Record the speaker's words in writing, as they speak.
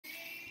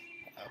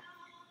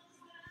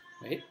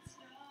Wait.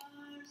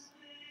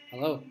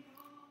 Hello.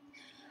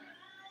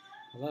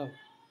 Hello.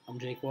 I'm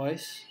Jake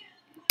Weiss.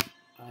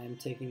 I'm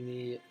taking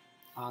the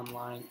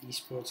online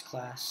esports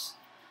class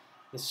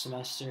this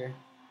semester,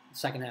 the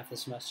second half of the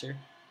semester,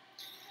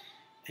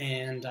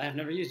 and I have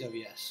never used OBS.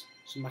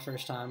 This is my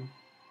first time.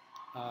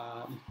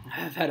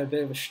 I've had a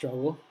bit of a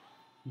struggle,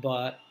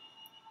 but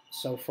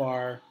so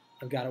far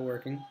I've got it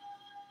working.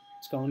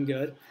 It's going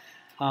good.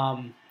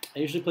 I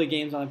usually play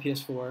games on a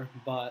PS4,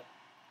 but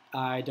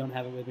I don't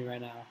have it with me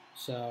right now,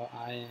 so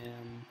I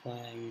am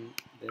playing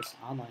this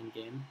online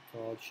game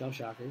called Shell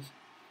Shockers.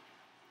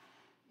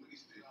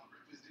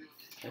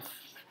 If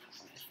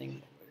my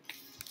thing will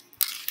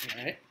work.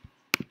 Alright.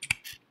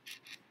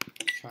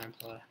 Let's try and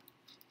play.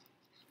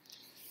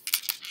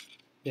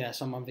 Yeah,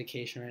 so I'm on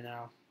vacation right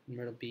now in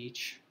Myrtle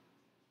Beach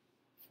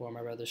for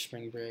my brother's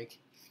spring break.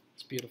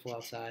 It's beautiful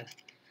outside.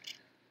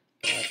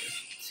 But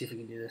let's see if we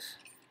can do this.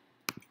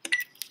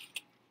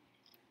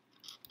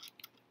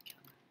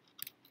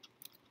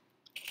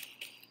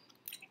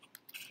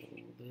 A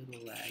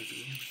little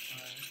laggy,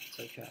 but it's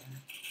okay.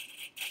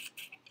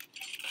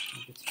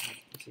 Let's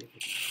see if we can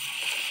get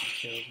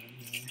kills in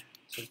here.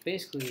 So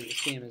basically,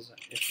 this game is,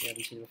 if you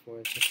haven't seen it before,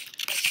 it's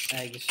just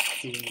eggs,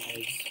 shooting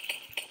eggs.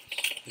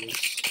 It is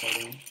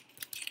starting.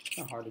 It's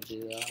not hard to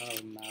do though. I don't have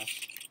a mouse.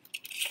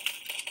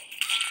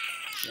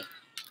 Yep.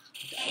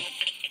 Got it.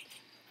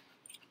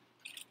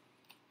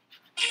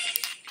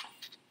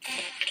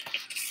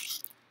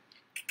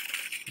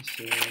 Let's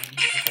see.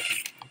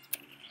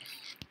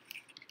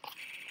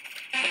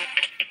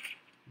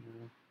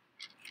 No.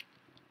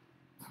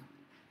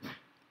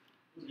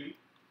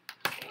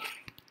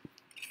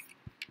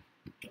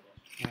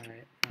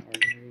 Alright, we're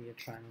going to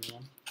try another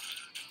one.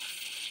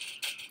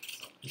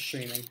 I'm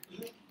streaming.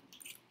 Let's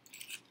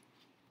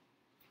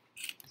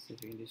see if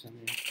we can do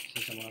something.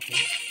 See someone up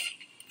here.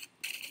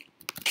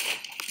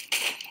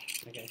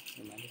 Okay,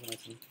 never mind. Doesn't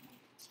like me.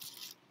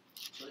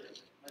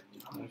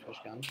 I'm gonna push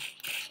guns.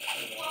 I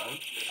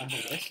have a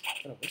Weiss.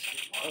 I have a Weiss.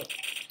 Oh.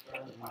 I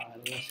don't know. I have a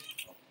Weiss.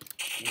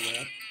 Let me get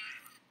up.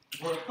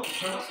 Where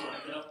else would I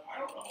go? I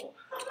don't know.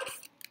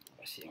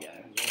 I see a guy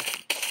over there.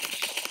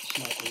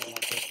 Sniper with my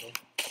pistol.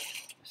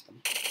 Missed him.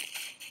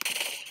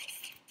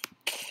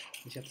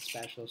 He's got the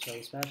spatula, so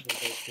the spatula is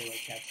basically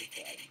like capture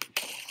flag.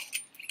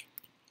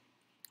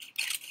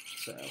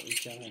 So we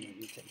go in and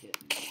we take it.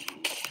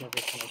 Whoever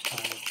gets the most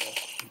time with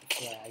the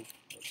flag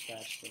or the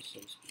spatula, so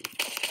to speak.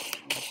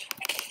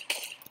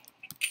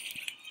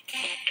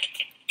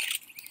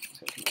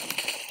 So come on.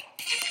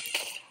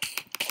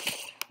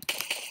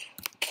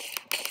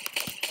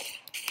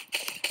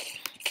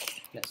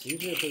 Yeah, so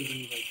usually I play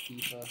games like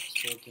FIFA,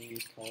 sport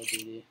games, Call of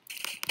Duty,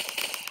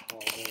 all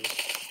of those,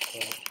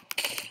 but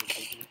that's a bit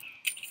bigger.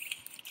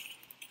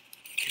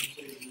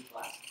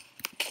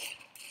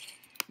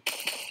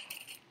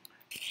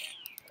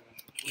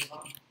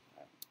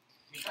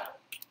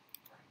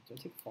 Do I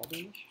take fall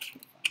damage?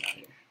 Find out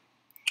here.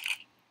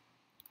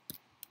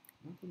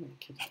 Not that many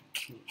kids on the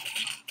team.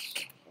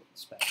 So,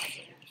 special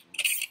here.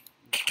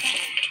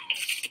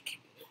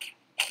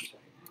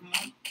 Oh my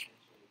god.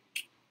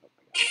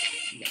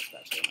 You got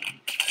special now.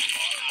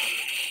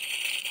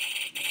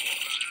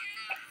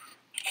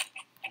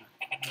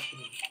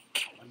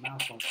 My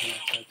mouse won't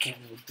connect, so I can't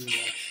really do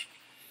much.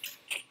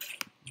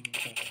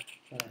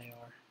 Try an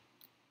AR.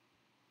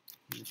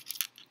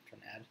 Try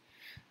an add.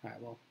 Alright,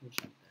 well, we'll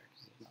jump there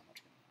because there's not much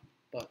going on.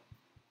 But,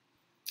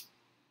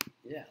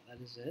 yeah, that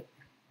is it.